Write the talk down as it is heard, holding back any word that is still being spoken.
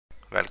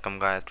Welcome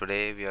guys,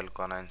 today we are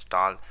gonna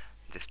install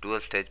this dual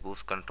stage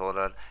boost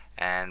controller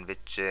and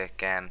which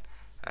can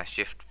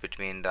shift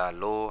between the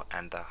low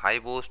and the high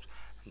boost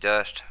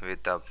just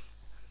with the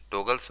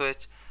toggle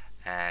switch,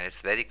 and it's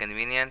very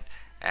convenient.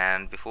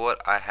 And before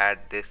I had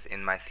this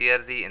in my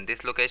CRZ in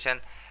this location,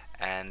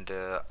 and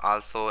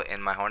also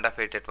in my Honda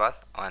Fit it was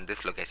on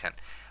this location,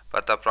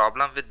 but the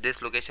problem with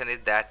this location is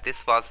that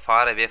this was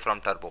far away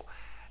from turbo.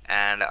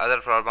 And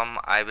other problem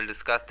I will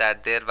discuss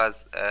that there was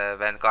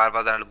when car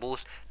was on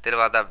boost, there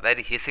was a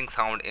very hissing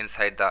sound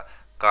inside the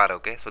car.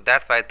 Okay, so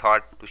that's why I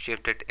thought to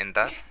shift it in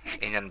the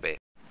engine bay.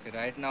 Okay,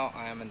 right now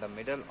I am in the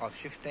middle of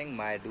shifting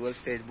my dual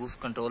stage boost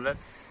controller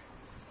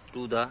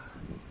to the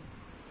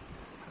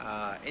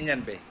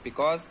engine bay,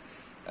 because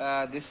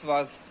this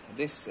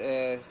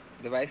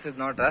device is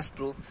not rust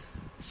proof,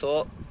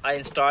 so I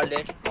installed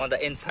it on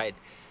the inside.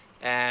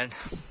 And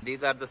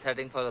these are the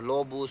settings for the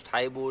low boost,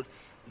 high boost,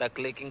 the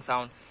clicking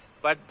sound.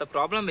 But the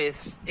problem is,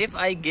 if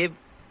I give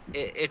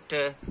it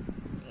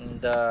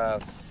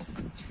the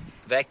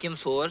vacuum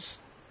source,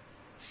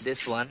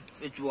 this one,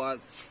 which was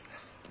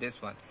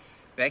this one,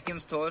 vacuum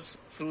source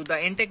through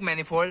the intake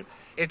manifold,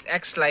 it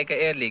acts like an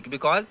air leak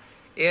because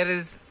air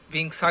is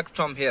being sucked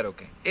from here.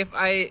 Okay, if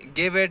I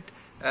give it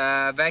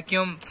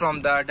vacuum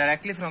from the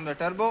directly from the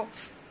turbo,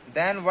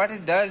 then what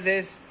it does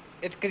is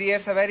it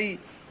creates a very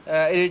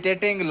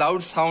irritating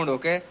loud sound.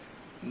 Okay,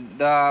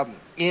 the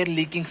air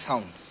leaking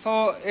sound,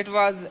 so it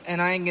was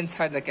annoying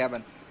inside the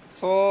cabin.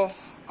 So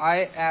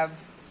I have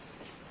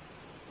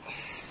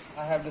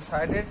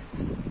decided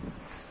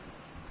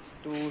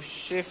to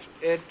shift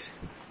it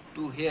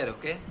to here.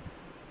 Okay,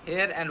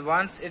 here, and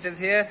once it is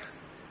here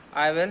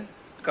I will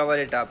cover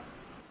it up,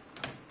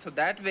 so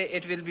that way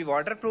it will be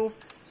waterproof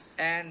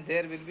and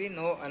there will be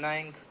no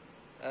annoying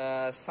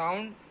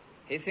sound,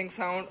 hissing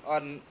sound,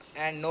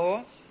 and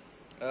no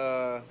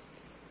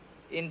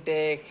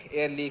intake,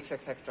 air leaks,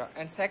 etc.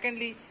 And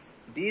secondly,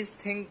 these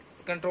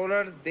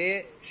controller,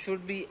 they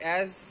should be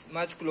as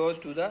much close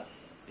to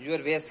your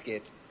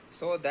wastegate,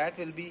 so that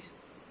will be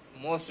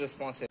most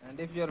responsive. And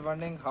if you are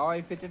wondering how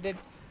I fitted it,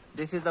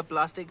 this is the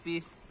plastic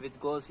piece which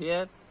goes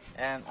here,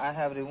 and I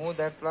have removed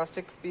that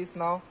plastic piece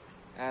now,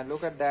 and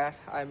look at that,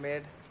 I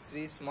made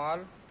 3 small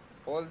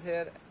holes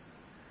here.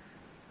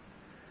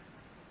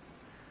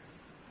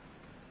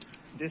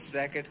 This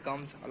bracket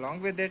comes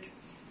along with it,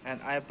 and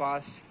I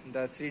pass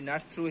the 3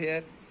 nuts through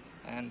here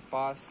and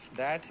pass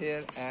that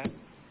here and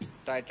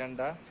tighten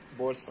the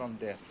bolts from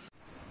there.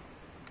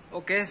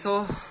 Okay,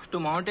 so to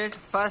mount it,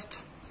 first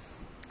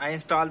I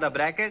install the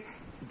bracket,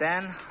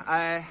 then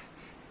I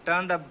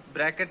turn the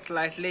bracket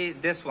slightly,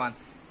 this one,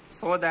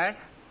 so that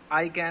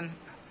I can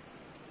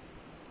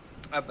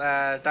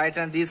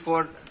tighten these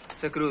 4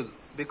 screws,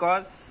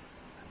 because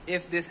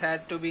if this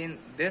had to be in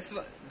this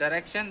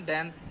direction,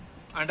 then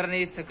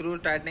underneath screw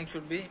tightening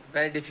should be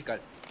very difficult.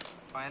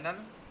 Final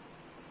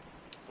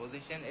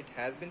position, it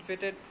has been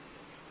fitted.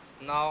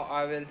 Now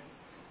I will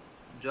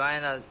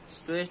join a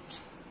switch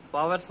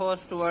power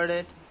source toward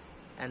it,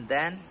 and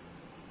then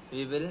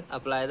we will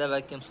apply the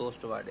vacuum source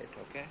toward it.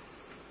 Okay,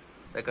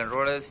 the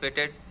controller is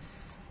fitted,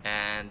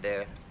 and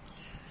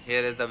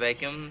here is the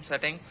vacuum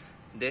setting.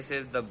 This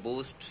is the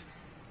boost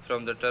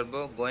from the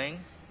turbo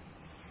going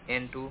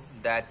into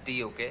that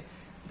T. Okay,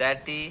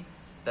 that T,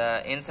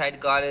 the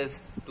inside car is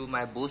to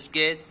my boost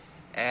gauge,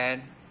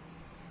 and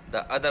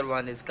the other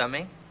one is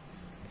coming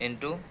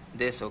into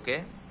this.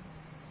 Okay,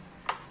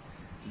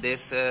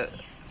 this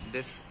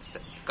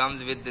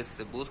comes with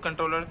this boost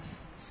controller.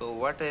 So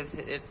what is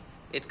it?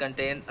 It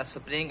contains a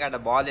spring and a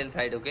ball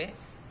inside. Okay,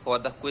 for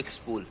the quick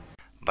spool.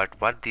 But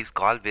what these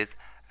call is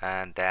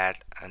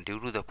that due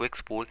to the quick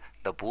spool,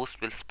 the boost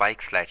will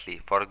spike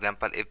slightly. For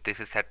example, if this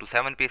is set to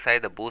 7 psi,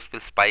 the boost will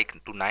spike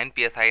to 9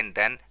 psi and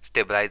then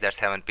stabilize at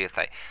 7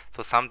 psi.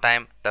 So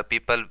sometime the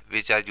people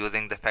which are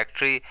using the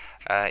factory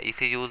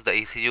ECUs, the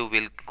ECU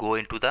will go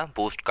into the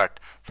boost cut.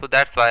 So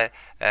that's why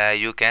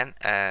you can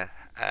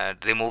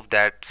remove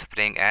that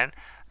spring and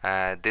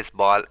this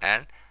ball,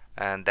 and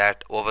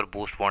that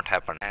overboost won't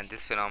happen. And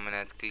this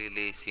phenomenon is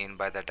clearly seen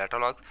by the data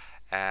logs.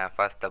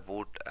 First the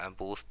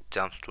boost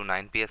jumps to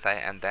 9 psi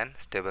and then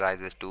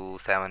stabilizes to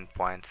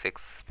 7.6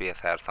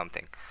 psi or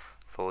something.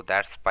 So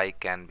that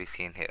spike can be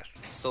seen here.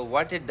 So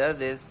what it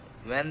does is,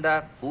 when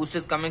the boost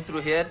is coming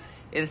through here,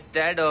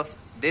 instead of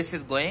this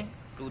is going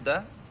to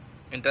the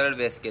internal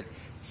wastegate.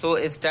 So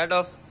instead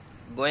of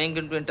going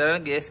into internal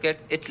wastegate,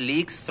 it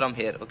leaks from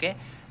here. Okay,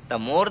 the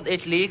more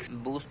it leaks,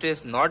 boost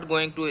is not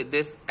going to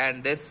this,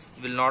 and this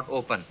will not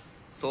open,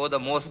 so the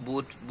most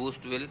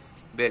boost will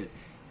build.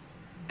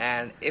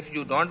 And if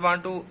you don't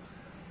want to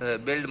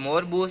build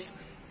more boost,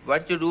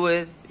 what you do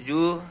is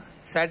you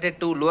set it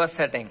to lowest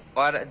setting,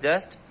 or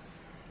just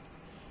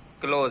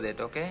close it.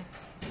 Okay,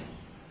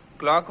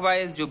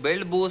 clockwise you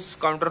build boost,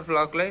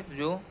 counterclockwise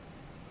you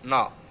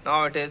now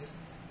it is,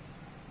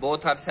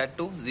 both are set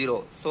to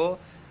 0. So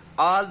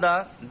all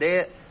the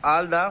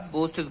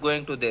boost is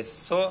going to this.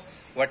 So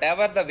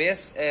whatever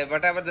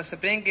the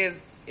spring is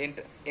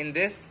in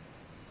this,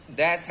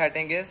 that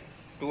setting is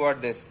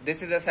toward this.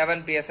 This is a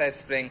 7 psi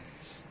spring,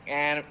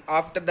 and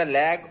after the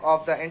lag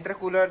of the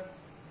intercooler,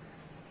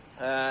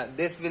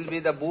 this will be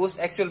the boost,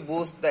 actual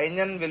boost. The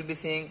engine will be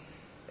seeing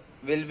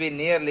will be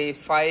nearly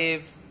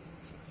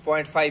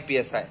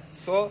 5.5 psi.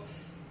 So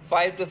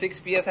 5 to 6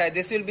 psi.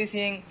 This will be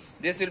seeing.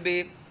 This will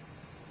be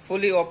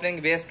fully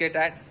opening wastegate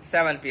at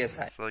 7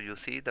 psi. So you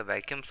see the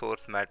vacuum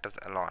source matters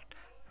a lot.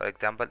 For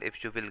example,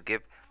 if you will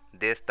give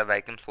this the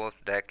vacuum source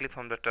directly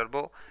from the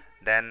turbo,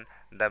 then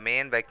the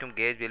main vacuum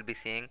gauge will be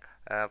seeing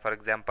for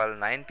example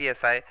 9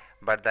 psi,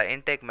 but the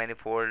intake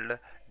manifold,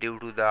 due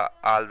to the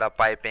all the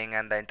piping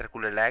and the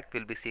intercooler lag,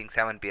 will be seeing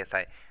 7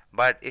 psi.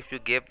 But if you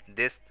give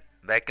this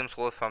vacuum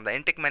source from the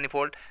intake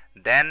manifold,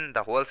 then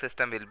the whole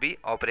system will be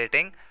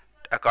operating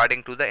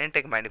according to the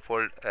intake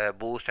manifold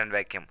boost and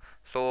vacuum.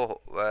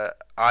 So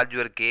all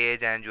your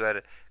gauge and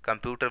your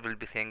computer will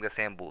be seeing the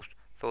same boost.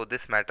 So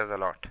this matters a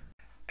lot.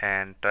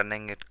 And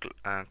turning it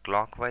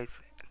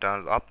clockwise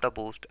turns up the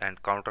boost,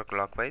 and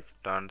counterclockwise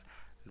turns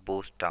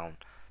boost down.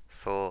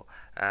 So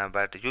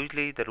but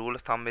usually the rule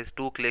of thumb is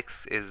 2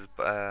 clicks is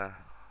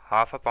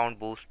half a pound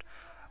boost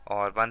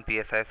or 1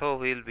 psi. So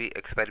we will be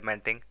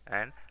experimenting,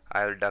 and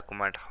I will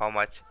document how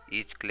much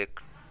each click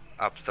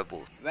ups the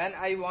boost. When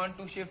I want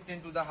to shift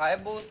into the high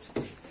boost,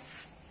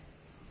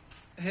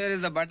 here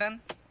is the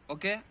button.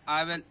 Okay,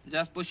 I will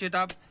just push it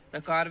up,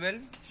 the car will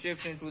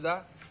shift into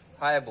the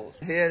high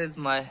boost. Here is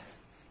my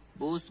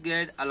boost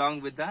gauge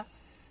along with the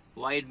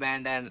wide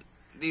band, and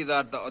these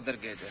are the other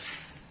gauges.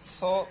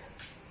 So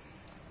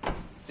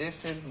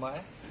this is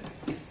my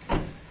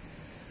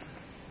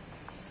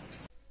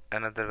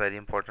another very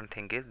important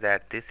thing is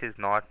that this is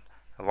not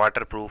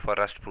waterproof or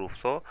rust proof.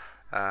 So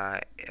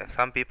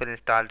some people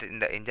install it in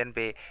the engine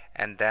bay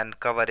and then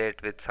cover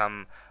it with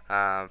some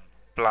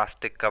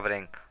plastic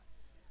covering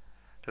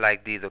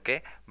like these.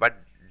 Okay, but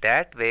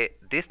that way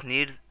this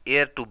needs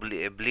air to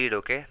bleed.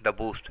 Okay, the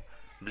boost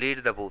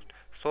bleed the boost.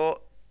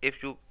 So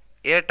if you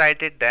air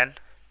tight it, then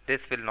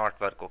this will not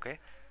work. Okay,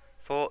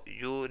 so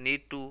you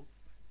need to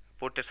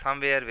put it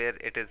somewhere where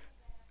it is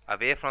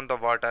away from the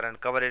water and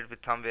cover it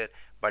with somewhere,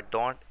 but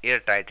don't air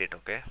tight it.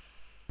 Okay,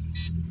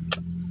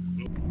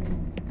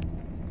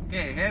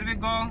 here we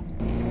go.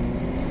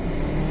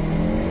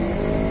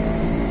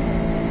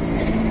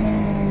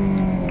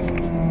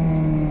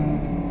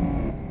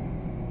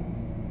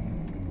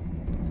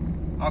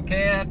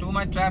 Okay, too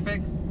much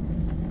traffic,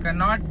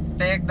 cannot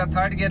take the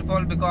third gear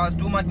pole because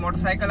too much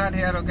motorcycle are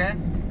here. Okay,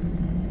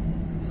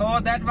 so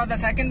that was the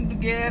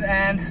second gear,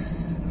 and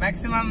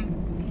maximum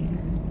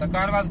the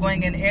car was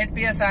going in 8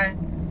 psi.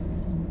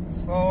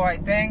 So I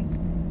think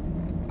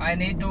I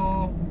need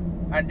to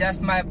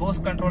adjust my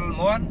boost control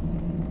more.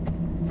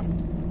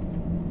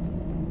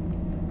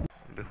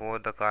 Before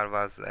the car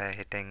was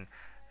hitting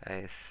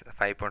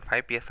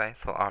 5.5 psi,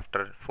 so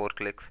after 4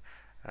 clicks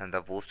and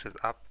the boost is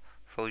up.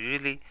 So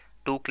usually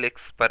 2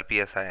 clicks per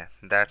psi,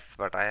 that's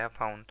what I have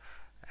found.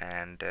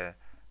 And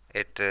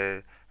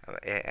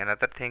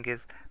another thing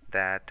is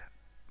that,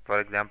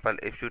 for example,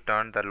 if you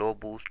turn the low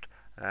boost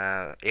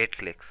 8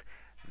 clicks,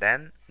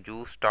 then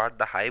you start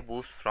the high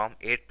boost from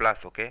 8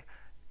 plus. Okay,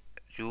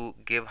 you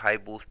give high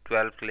boost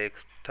 12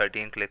 clicks,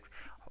 13 clicks.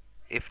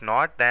 If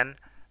not, then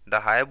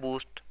the high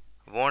boost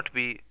won't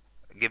be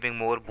giving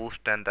more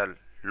boost than the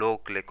low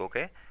click.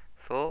 Okay,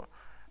 so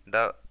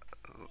the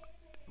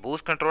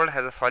boost control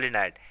has a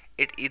solenoid.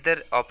 It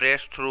either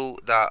operates through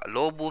the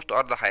low boost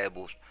or the high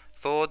boost.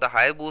 So the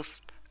high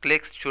boost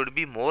clicks should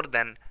be more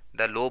than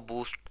the low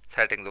boost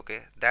settings.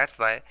 Okay, that's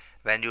why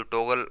when you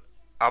toggle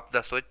up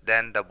the switch,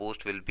 then the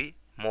boost will be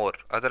more,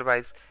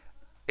 otherwise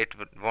it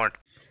won't.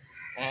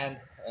 And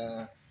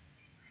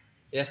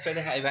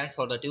yesterday I went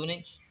for the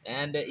tuning,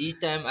 and each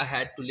time I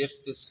had to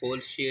lift this whole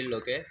shield.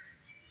 Okay,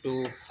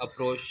 to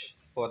approach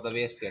for the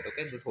wastegate.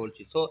 Okay, this whole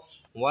shield. So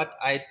what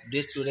I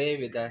did today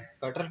with the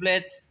cutter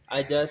plate,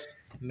 I just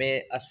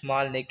made a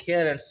small nick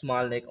here and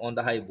small nick on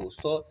the high boost.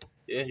 So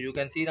you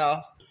can see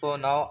now. So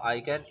now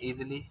I can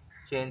easily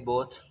change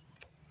both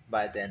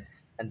by then,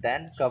 and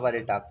then cover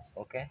it up.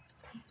 Okay,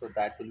 so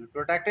that will be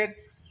protected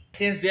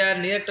since they are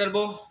near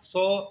turbo.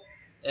 So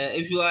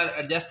if you are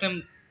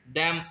adjusting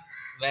them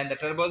when the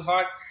turbo is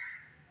hot,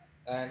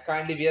 and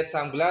kindly wear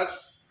some gloves.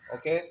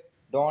 Okay,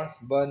 don't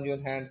burn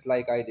your hands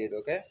like I did.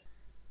 Okay,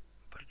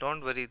 but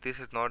don't worry, this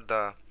is not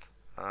the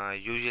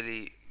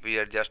usually we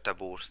adjust a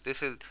boost.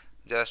 This is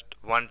just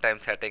one time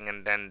setting,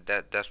 and then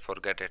just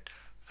forget it.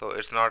 So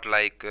it's not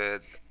like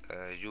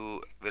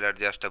you will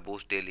adjust a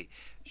boost daily.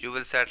 You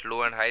will set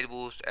low and high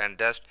boost, and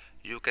just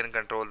you can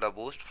control the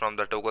boost from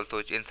the toggle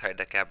switch inside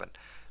the cabin.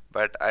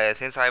 But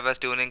since I was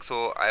tuning,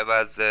 so I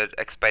was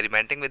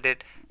experimenting with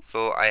it,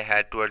 so I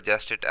had to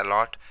adjust it a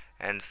lot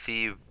and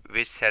see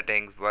which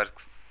settings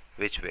works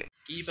which way.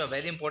 Keep a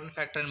very important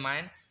factor in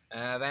mind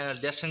when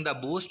adjusting the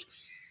boost,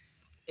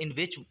 in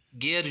which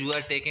gear you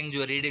are taking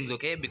your readings.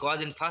 Okay,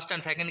 because in first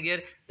and second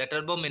gear the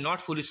turbo may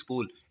not fully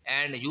spool,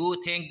 and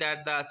you think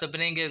that the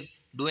spring is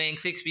doing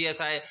 6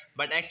 psi,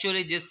 but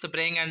actually this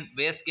spring and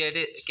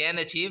wastegate can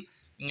achieve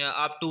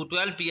up to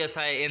 12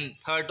 psi in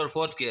third or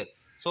fourth gear.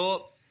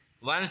 So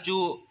once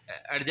you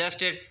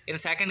adjust it in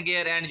second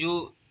gear and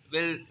you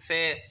will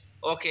say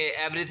okay,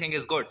 everything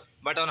is good,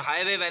 but on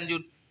highway when you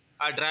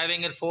are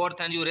driving in fourth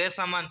and you race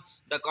someone,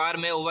 the car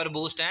may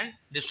overboost and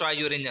destroy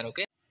your engine.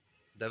 Okay,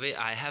 the way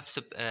I have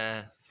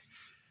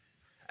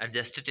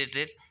adjusted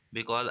it,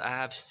 because I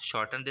have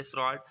shortened this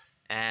rod,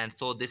 and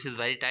so this is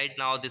very tight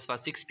now. This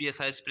was 6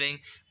 psi spring,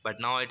 but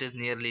now it is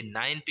nearly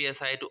 9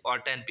 psi to or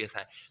 10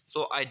 psi.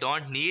 So I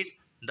don't need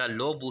the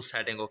low boost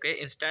setting. Okay,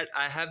 instead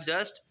I have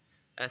just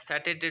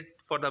set it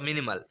for the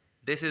minimal.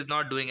 This is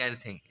not doing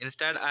anything.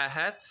 Instead I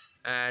have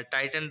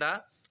tightened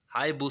the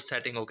high boost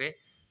setting, okay,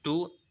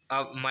 to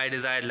my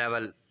desired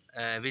level,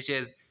 which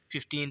is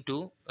 15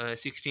 to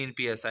 16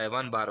 psi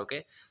 1 bar.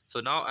 Okay,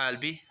 so now I'll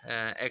be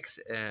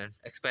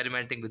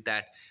experimenting with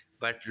that.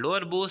 But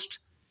lower boost,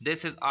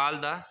 this is all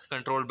the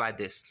controlled by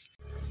this.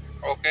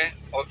 Okay,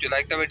 hope you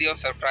like the video.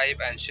 Subscribe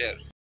and share.